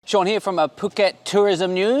Sean here from Phuket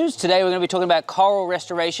Tourism News. Today we're going to be talking about coral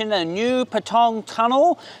restoration and a new Patong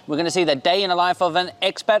tunnel. We're going to see the day in the life of an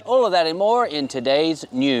expat, all of that and more in today's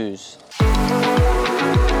news.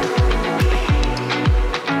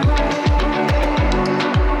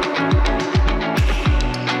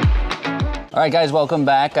 All right, guys, welcome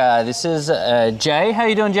back. This is Jay. How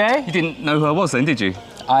you doing, Jay? You didn't know who I was then, did you?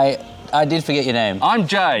 I did forget your name. I'm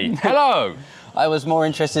Jay. Hello. I was more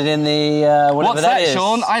interested in the whatever What's that is.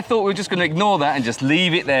 Sean? I thought we were just going to ignore that and just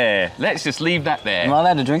leave it there. Let's just leave that there. Am I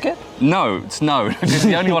allowed to drink it? No, it's no. It's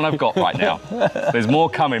the only one I've got right now. There's more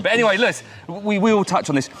coming. But anyway, we will touch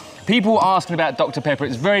on this. People asking about Dr. Pepper.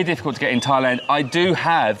 It's very difficult to get in Thailand. I do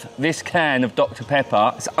have this can of Dr.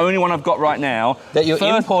 Pepper. It's the only one I've got right now. That you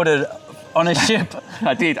imported on a ship.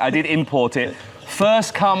 I did import it.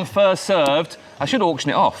 First come, first served. I should auction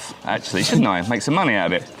it off, actually, shouldn't I? Make some money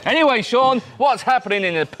out of it. Anyway, Sean, what's happening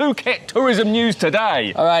in the Phuket Tourism News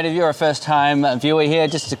today? All right, if you're a first-time viewer here,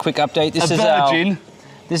 just a quick update.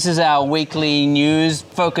 This is our weekly news,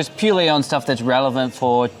 focused purely on stuff that's relevant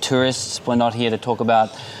for tourists. We're not here to talk about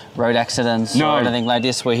road accidents or anything like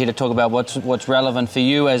this. We're here to talk about what's relevant for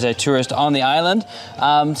you as a tourist on the island.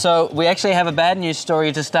 So we actually have a bad news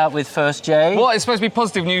story to start with first, Jay. What? It's supposed to be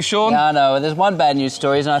positive news, Sean? No. There's one bad news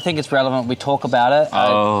story, and I think it's relevant we talk about it.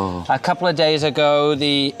 A couple of days ago,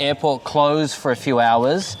 the airport closed for a few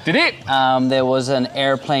hours. Did it? There was an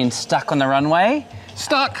airplane stuck on the runway.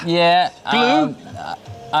 Stuck? Yeah. Glue?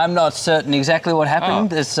 I'm not certain exactly what happened.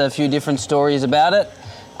 There's a few different stories about it.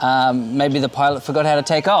 Maybe the pilot forgot how to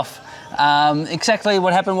take off. Exactly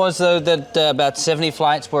what happened was, though, that about 70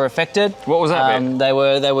 flights were affected. What was that bit? They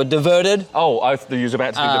were diverted. Oh, I thought you was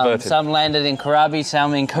about to be diverted. Some landed in Krabi,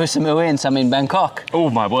 some in Koh Samui, and some in Bangkok. Oh,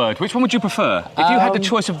 my word. Which one would you prefer? If you had the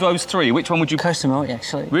choice of those three, which one would you... Koh Samui,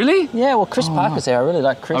 actually. Really? Yeah, well, Chris Parker's there. I really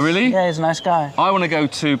like Chris. Oh, really? Yeah, he's a nice guy. I want to go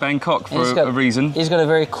to Bangkok for a reason. He's got a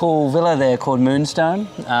very cool villa there called Moonstone.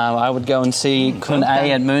 I would go and see Kun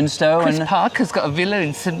A at Moonstone. Chris Parker's got a villa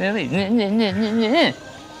in Samui.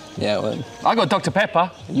 Yeah, well, I got Dr.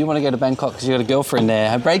 Pepper. You want to go to Bangkok because you got a girlfriend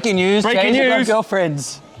there. Breaking news. Breaking Jay's news. got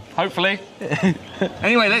girlfriends. Hopefully.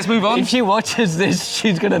 Anyway, let's move on. If she watches this,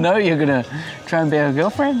 she's going to know you're going to try and be her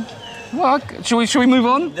girlfriend. Well, should we move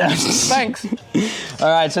on? Thanks. All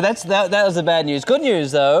right, so that was the bad news. Good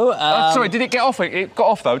news, though. Sorry, did it get off? It got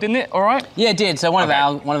off, though, didn't it? All right? Yeah, it did. So one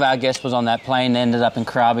of our guests was on that plane, ended up in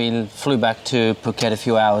Krabi, flew back to Phuket a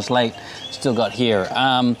few hours late, still got here.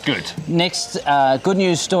 Good. Next, good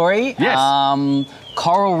news story. Yes.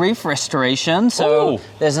 Coral reef restoration. So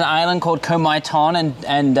there's an island called Koh Mai Ton,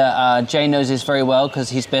 and Jay knows this very well because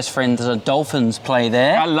his best friends are dolphins play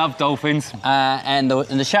there. I love dolphins. And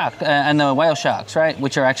the shark and the whale sharks, right?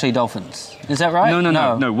 Which are actually dolphins. Is that right?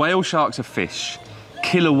 No. Whale sharks are fish.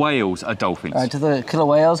 Killer whales are dolphins. Right, do the killer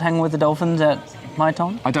whales hang with the dolphins at Mai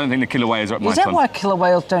Ton? I don't think the killer whales are at Mai Ton. Is that why killer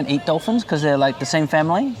whales don't eat dolphins? Because they're like the same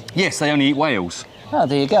family? Yes, they only eat whales. Oh,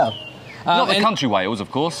 there you go. Not the country whales,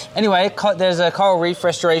 of course. Anyway, there's a coral reef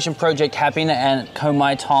restoration project happening at Koh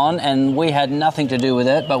Mai Ton, and we had nothing to do with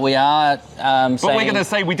it, but we are But we're going to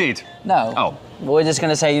say we did. No. Oh. We're just going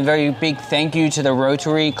to say a very big thank you to the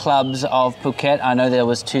Rotary clubs of Phuket. I know there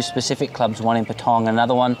was two specific clubs, one in Patong,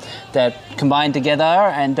 another one that combined together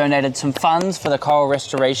and donated some funds for the coral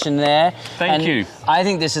restoration there. Thank you. I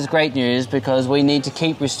think this is great news because we need to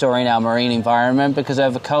keep restoring our marine environment because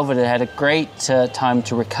over COVID it had a great time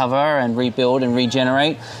to recover and rebuild and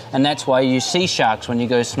regenerate, and that's why you see sharks when you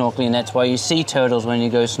go snorkeling, that's why you see turtles when you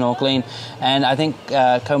go snorkeling, and I think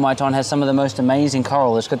Koh Mai Ton has some of the most amazing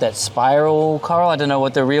coral. It's got that spiral coral. I don't know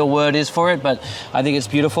what the real word is for it, but I think it's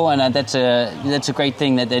beautiful, and that's a great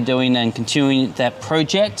thing that they're doing and continuing that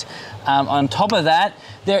project. On top of that,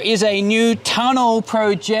 there is a new tunnel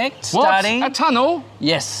project starting. What? A tunnel?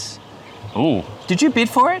 Yes. Oh. Did you bid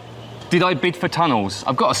for it? Did I bid for tunnels?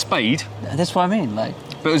 I've got a spade. That's what I mean, like.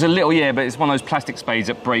 But it was a little, but it's one of those plastic spades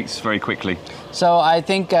that breaks very quickly. So I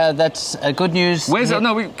think that's a good news.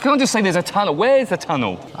 No, we can't just say there's a tunnel. Where's the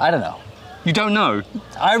tunnel? I don't know. You don't know?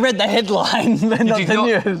 I read the headline, but not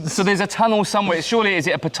the news. So there's a tunnel somewhere. Surely, is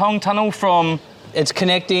it a Patong tunnel from... It's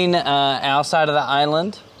connecting our side of the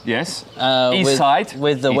island. Yes. East side?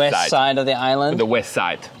 With the west side of the island. With the west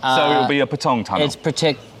side. So it'll be a Patong tunnel. It's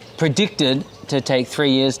predicted to take 3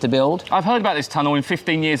 years to build. I've heard about this tunnel in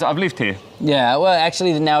 15 years that I've lived here. Yeah, well,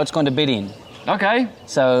 actually, now it's gone to bidding. Okay.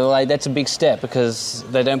 So, that's a big step because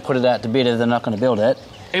they don't put it out to bid if they're not going to build it.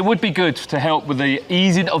 It would be good to help with the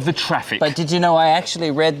easing of the traffic. But did you know I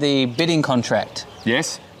actually read the bidding contract?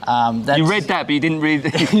 Yes. You read that, but you didn't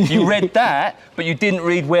read... you read that, but you didn't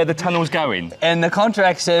read where the tunnel's going. And the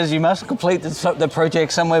contract says you must complete the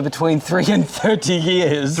project somewhere between 3 and 30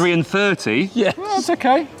 years. 3 and 30? Yes. Well, that's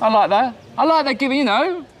okay. I like that. I like that giving,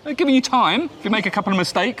 they're giving you time if you make a couple of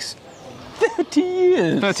mistakes. 30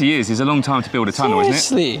 years? 30 years is a long time to build a tunnel,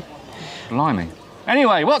 Seriously? isn't it? Blimey.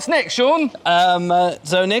 Anyway, what's next, Sean?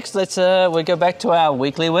 So next, let's we go back to our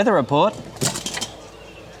weekly weather report.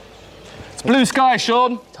 It's blue sky,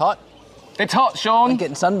 Sean. It's hot. It's hot, Sean. I'm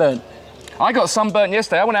getting sunburnt. I got sunburnt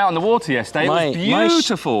yesterday. I went out on the water yesterday. It was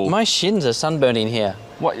beautiful. My shins are sunburning here.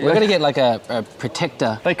 What? We're going to get like a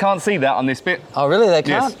protector. They can't see that on this bit. Oh, really? They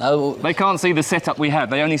can't? Yes. Oh. They can't see the setup we have.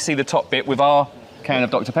 They only see the top bit with our can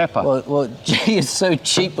of Dr. Pepper. Well, Jay is so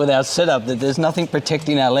cheap with our setup that there's nothing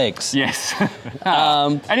protecting our legs. Yes.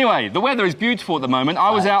 Anyway, the weather is beautiful at the moment.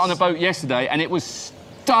 I was out on a boat yesterday and it was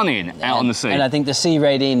stunning out on the sea. And I think the sea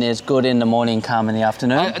rating is good in the morning, calm in the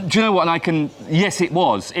afternoon. Do you know what? Yes, it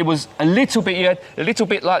was. It was a little bit, you had a little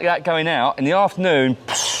bit like that going out. In the afternoon,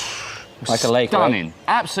 like a lake, stunning. right?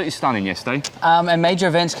 Absolutely stunning yesterday. And major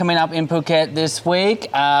events coming up in Phuket this week.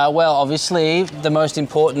 Well, obviously, the most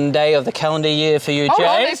important day of the calendar year for you, Jay.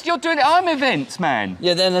 Right, you're doing it. I'm events, man.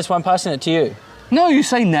 Yeah, then that's why I'm passing it to you. No, you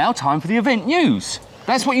say now time for the event news.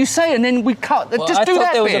 That's what you say, and then we cut. Well, just do that bit. I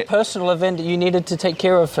thought there was a personal event that you needed to take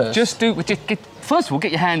care of first. First of all,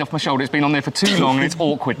 get your hand off my shoulder. It's been on there for too long and it's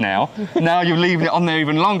awkward now. Now you're leaving it on there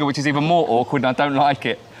even longer, which is even more awkward, and I don't like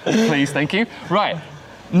it. Please, thank you. Right.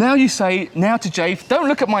 Now you say, now to Jay, don't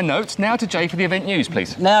look at my notes, now to Jay for the event news,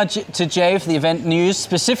 please. Now to Jay for the event news,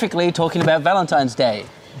 specifically talking about Valentine's Day.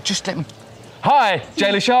 Just let me... Hi,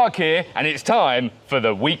 Jay Shark here, and it's time for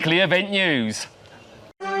the weekly event news.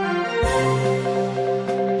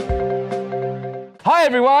 Hi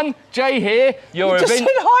everyone, Jay here. You just said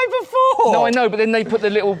hi before. No, I know, but then they put the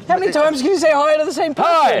little... How many times can you say hi to the same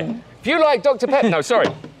person? Hi, if you like Dr. Pepper... No, sorry.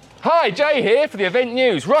 Hi, Jay here for the event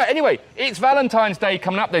news. Right, anyway, it's Valentine's Day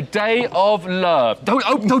coming up, the day of love.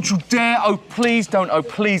 Don't you dare, please don't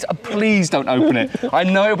open it. I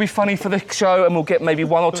know it'll be funny for the show and we'll get maybe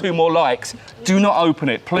 1 or 2 more likes. Do not open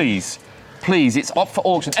it, please. Please, it's up for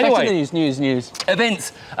auction. Anyway, news.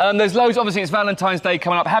 Events. There's loads, obviously it's Valentine's Day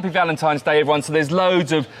coming up. Happy Valentine's Day, everyone. So there's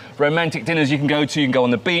loads of romantic dinners you can go to. You can go on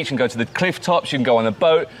the beach, you can go to the cliff tops, you can go on a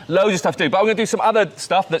boat. Loads of stuff to do. But I'm going to do some other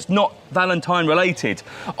stuff that's not Valentine related.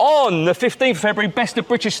 On the 15th of February, Best of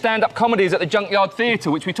British Stand-Up Comedies at the Junkyard Theatre,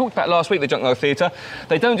 which we talked about last week, the Junkyard Theatre.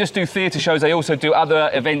 They don't just do theatre shows, they also do other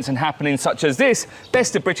events and happenings such as this,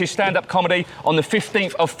 Best of British Stand-Up Comedy on the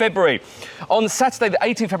 15th of February. On Saturday, the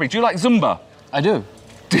 18th of February, do you like Zumba? I do.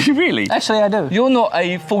 Do you really? Actually, I do. You're not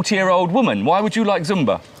a 40-year-old woman. Why would you like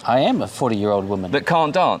Zumba? I am a 40-year-old woman. That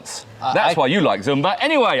can't dance. That's why you like Zumba.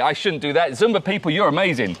 Anyway, I shouldn't do that. Zumba people, you're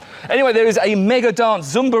amazing. Anyway, there is a mega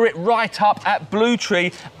dance, Zumba It right up at Blue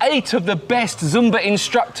Tree. 8 of the best Zumba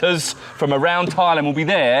instructors from around Thailand will be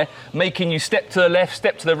there, making you step to the left,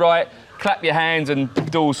 step to the right, clap your hands and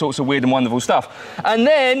do all sorts of weird and wonderful stuff. And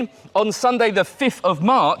then on Sunday the 5th of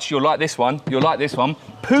March, you'll like this one,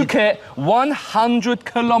 Phuket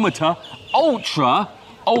 100-kilometre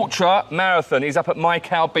ultra marathon is up at Mai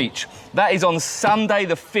Khao Beach. That is on Sunday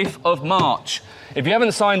the 5th of March. If you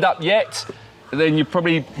haven't signed up yet, then you're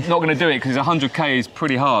probably not going to do it because 100k is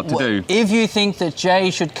pretty hard to do. If you think that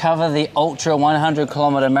Jay should cover the ultra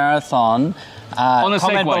 100-kilometre marathon, on a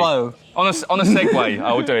comment Segway. below. On a Segway,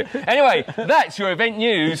 I will do it. Anyway, that's your event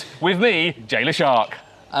news with me, Jay Shark.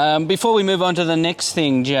 Before we move on to the next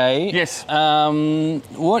thing, Jay. Yes.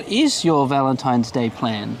 What is your Valentine's Day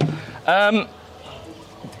plan?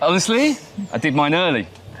 Honestly, I did mine early.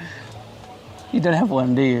 You don't have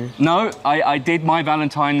one, do you? No, I did my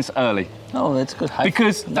Valentine's early. Oh, that's good.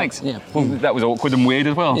 Because, thanks. Yeah. Well, that was awkward and weird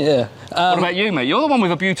as well. Yeah. What about you, mate? You're the one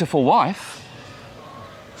with a beautiful wife.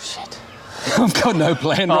 Shit. I've got no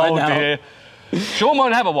plan right now. Oh, dear. Sean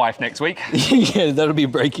won't have a wife next week. Yeah, that'll be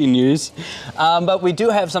breaking news. But we do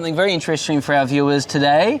have something very interesting for our viewers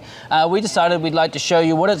today. We decided we'd like to show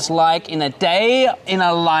you what it's like in a day in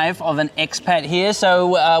a life of an expat here.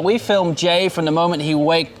 So we filmed Jay from the moment he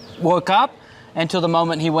woke up until the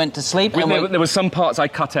moment he went to sleep. There were some parts I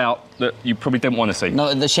cut out that you probably didn't want to see.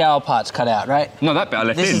 No, the shower part's cut out, right? No, that bit I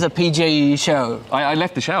left in. This is a PGE show. I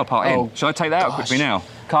left the shower part in. Shall I take that out quickly now?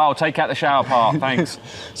 Carl, take out the shower part, thanks.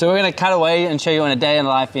 So we're going to cut away and show you on a day in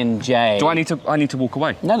life in Jay. Do I need to walk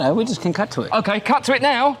away? No, we just can cut to it. Okay, cut to it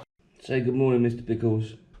now. Say good morning, Mr.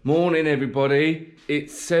 Pickles. Morning, everybody.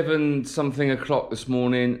 It's 7-something o'clock this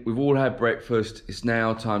morning. We've all had breakfast. It's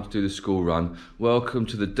now time to do the school run. Welcome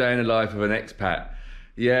to the day in the life of an expat.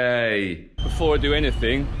 Yay. Before I do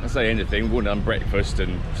anything, I say anything, we wouldn't have done breakfast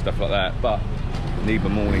and stuff like that, but Need my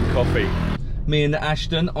morning coffee. Me and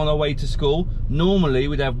Ashton on our way to school. Normally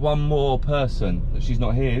we'd have one more person, but she's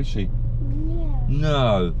not here, is she? Yeah.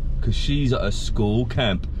 No, because she's at a school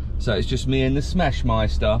camp. So it's just me and the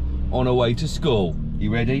Smashmeister on our way to school.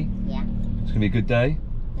 You ready? Yeah. It's gonna be a good day.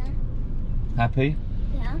 Yeah. Happy?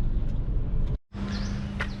 Yeah.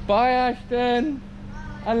 Bye, Ashton.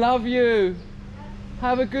 I love you.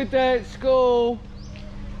 Have a good day at school.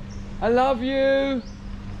 I love you.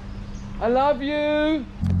 I love you.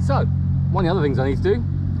 So, one of the other things I need to do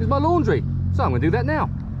is my laundry. So I'm gonna do that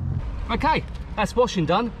now. Okay, that's washing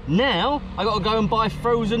done. Now, I gotta go and buy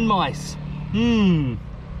frozen mice.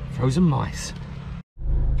 Frozen mice.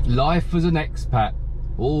 Life as an expat.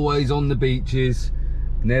 Always on the beaches.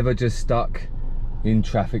 Never just stuck in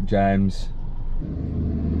traffic jams.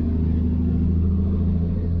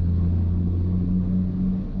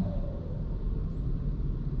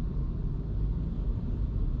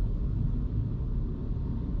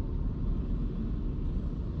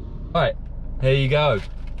 Right, here you go.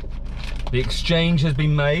 The exchange has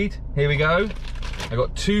been made. Here we go. I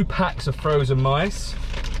got 2 packs of frozen mice.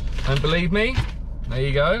 And believe me, there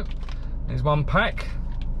you go. There's 1 pack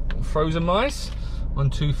of frozen mice. 1,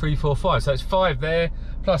 2, 3, 4, 5. So that's 5 there,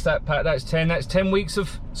 plus that pack, that's 10. That's 10 weeks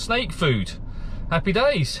of snake food. Happy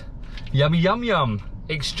days. Yummy, yum, yum.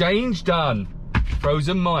 Exchange done.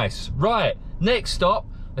 Frozen mice. Right, next stop,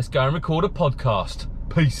 let's go and record a podcast.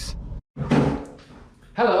 Peace.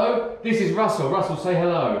 Hello, this is Russell. Russell, say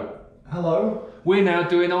hello. Hello. We're now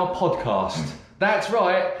doing our podcast. That's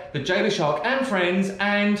right, the Jailer Shark and Friends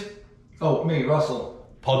and Oh, me, Russell.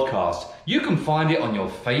 podcast. You can find it on your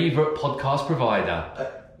favourite podcast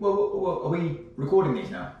provider. Well, are we recording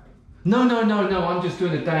these now? No, I'm just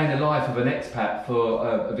doing a day in the life of an expat for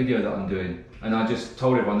a video that I'm doing. And I just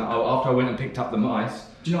told everyone that after I went and picked up the mice.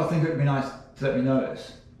 Do you not think it would be nice to let me know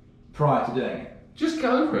this prior to doing it? Just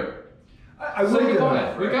go over it. I will Say go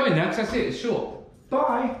goodbye. over We're it. going now because that's it, it's short.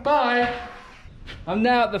 Bye. Bye. I'm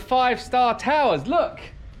now at the 5-star towers. Look.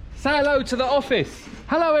 Say hello to the office.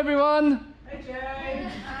 Hello, everyone. Hey Jay!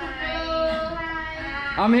 Hello.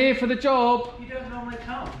 Hi. I'm here for the job. You don't normally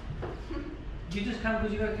come. You just come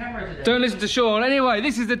because you got a camera today. Don't listen to Sean. Anyway,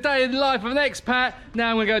 this is the day in the life of an expat. Now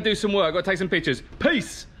I'm going to go do some work. Got to take some pictures.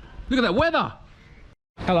 Peace. Look at that weather.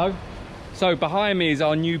 Hello. So behind me is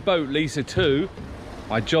our new boat, Lisa 2.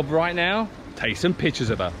 My job right now, take some pictures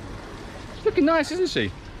of her. Looking nice, isn't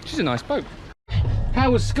she? She's a nice boat.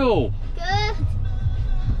 How was school? Good.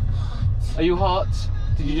 Are you hot?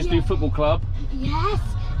 Did you just do football club? Yes.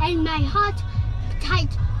 And my hot, tight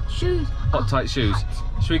shoes. Hot, tight shoes.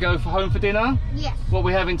 Hot. Should we go home for dinner? Yes. What are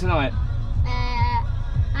we having tonight?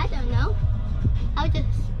 I don't know. I'll just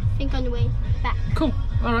think on the way back. Cool.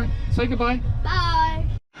 All right. Say goodbye. Bye.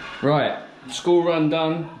 Right. School run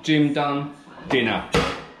done. Gym done. Dinner.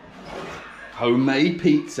 Homemade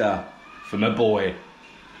pizza for my boy.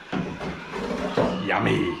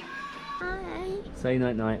 Yummy. Hi. Say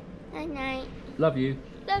night night. Night night. Love you.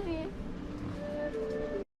 Love you.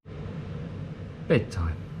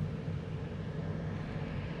 Bedtime.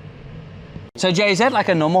 So Jay, is that like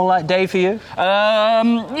a normal day for you? Yeah,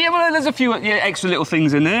 well, there's a few extra little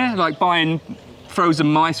things in there, like buying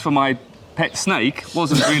frozen mice for my pet snake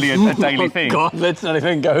wasn't really a daily thing. God, let's not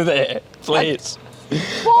even go there, please.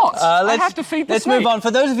 What? I Let's, have to feed the let's snake. move on.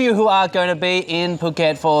 For those of you who are going to be in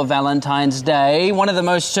Phuket for Valentine's Day, one of the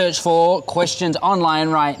most searched for questions online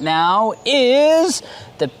right now is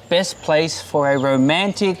the best place for a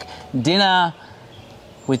romantic dinner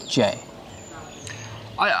with Jay.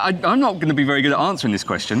 I'm not going to be very good at answering this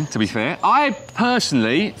question, to be fair. I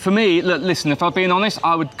personally, for me, look, listen, if I'm being honest,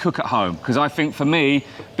 I would cook at home. Because I think for me,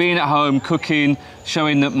 being at home, cooking,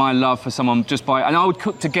 showing that my love for someone just by... And I would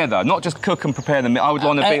cook together, not just cook and prepare them. I would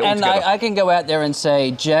want to be all And together. I can go out there and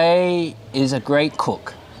say Jay is a great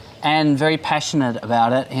cook and very passionate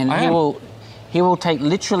about it. And he will take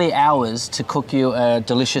literally hours to cook you a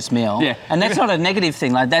delicious meal. Yeah. And that's not a negative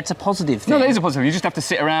thing, like that's a positive thing. No, that is a positive. You just have to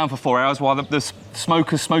sit around for 4 hours while the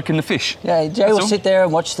smoker's smoking the fish. Yeah, Jay That's will all. sit there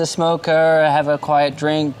and watch the smoker, have a quiet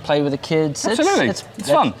drink, play with the kids. Absolutely. It's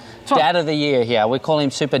fun. It's fun. Dad of the year here. We call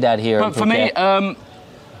him Super Dad here. But in for me, Phuket.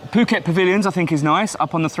 Phuket Pavilions, I think, is nice,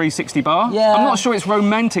 up on the 360 bar. Yeah. I'm not sure it's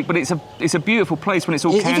romantic, but it's a beautiful place when it's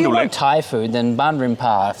all If you candlelit. want Thai food, then Ban Rim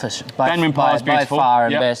Pa Ban Rim Pa is by beautiful. far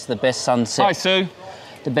and Yep. the best sunset. Hi, Sue.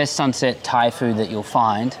 The best sunset Thai food that you'll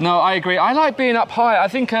find. No, I agree. I like being up high. I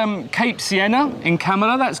think Cape Sienna in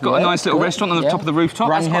Kamala, that's got a Yeah, nice little good. restaurant on the Yeah. top of the rooftop.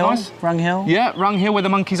 Rung That's quite Hill. nice. Rung Hill. Yeah, Rung Hill where the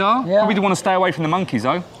monkeys are. Yeah. Probably want to stay away from the monkeys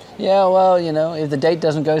though. Yeah, well, you know, if the date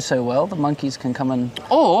doesn't go so well, the monkeys can come and...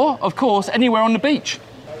 Or, of course, anywhere on the beach.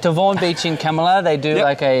 To Vaughan Beach in Kamala, they do Yep.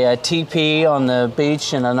 like a teepee on the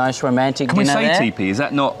beach and a nice romantic Can we dinner say there. teepee? Is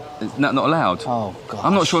that not allowed? Oh, God.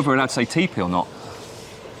 I'm not sure if we're allowed to say teepee or not.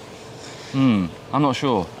 I'm not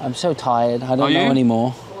sure. I'm so tired. I don't Are you? know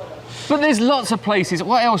anymore. But there's lots of places.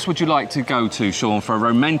 What else would you like to go to, Sean, for a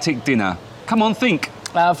romantic dinner? Come on, think.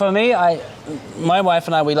 For me, my wife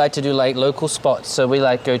and I, we like to do like local spots. So we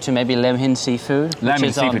like go to maybe Lam Hin Seafood, Lam Hin which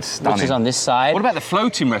is Seafood's stunning. which is on this side. What about the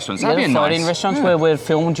floating restaurants? That'd be Little a floating nice restaurants Yeah. where we've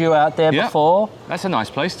filmed you out there Yeah. before. That's a nice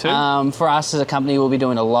place too. For us as a company, we'll be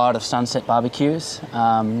doing a lot of sunset barbecues.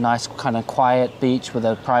 Nice kind of quiet beach with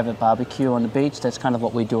a private barbecue on the beach. That's kind of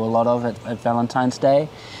what we do a lot of at Valentine's Day.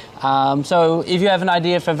 So if you have an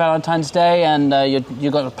idea for Valentine's Day and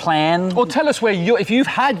you've got a plan, Or tell us if you've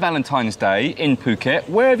had Valentine's Day in Phuket,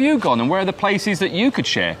 where have you gone and where are the places that you could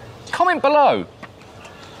share? Comment below.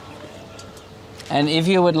 and if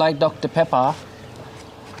you would like Dr. Pepper,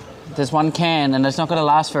 there's one can and it's not going to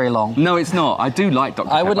last very long. No, it's not. I do like Dr.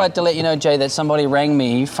 I would Pepper. like to let you know, Jay, that somebody rang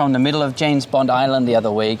me from the middle of James Bond Island the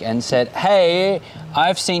other week and said, hey,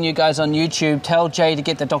 I've seen you guys on YouTube. Tell Jay to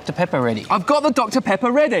get the Dr. Pepper ready. I've got the Dr.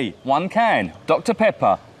 Pepper ready. One can. Dr.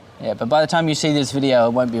 Pepper. Yeah, but by the time you see this video,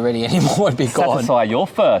 it won't be ready anymore. It won't be gone. Satisfy your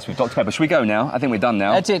first with Dr. Pepper. Should we go now? I think we're done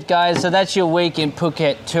now. That's it, guys. So that's your week in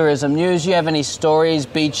Phuket tourism news. You have any stories,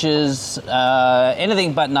 beaches,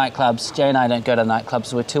 anything but nightclubs? Jay and I don't go to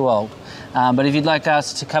nightclubs. We're too old. But if you'd like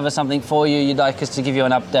us to cover something for you, you'd like us to give you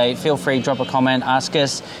an update, feel free, drop a comment, ask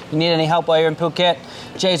us. If you need any help while you're in Phuket,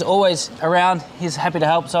 Jay's always around. He's happy to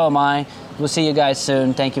help, so am I. We'll see you guys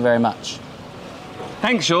soon. Thank you very much.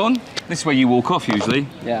 Thanks, Sean. This is where you walk off usually.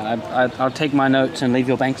 Yeah, I'll take my notes and leave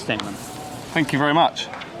your bank statement. Thank you very much.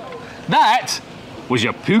 That was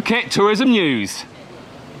your Phuket tourism news.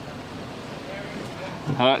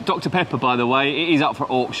 Dr. Pepper, by the way, it is up for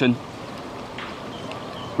auction.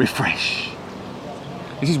 Refresh.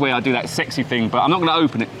 This is where I do that sexy thing, but I'm not going to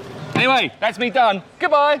open it. Anyway, that's me done.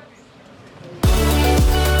 Goodbye.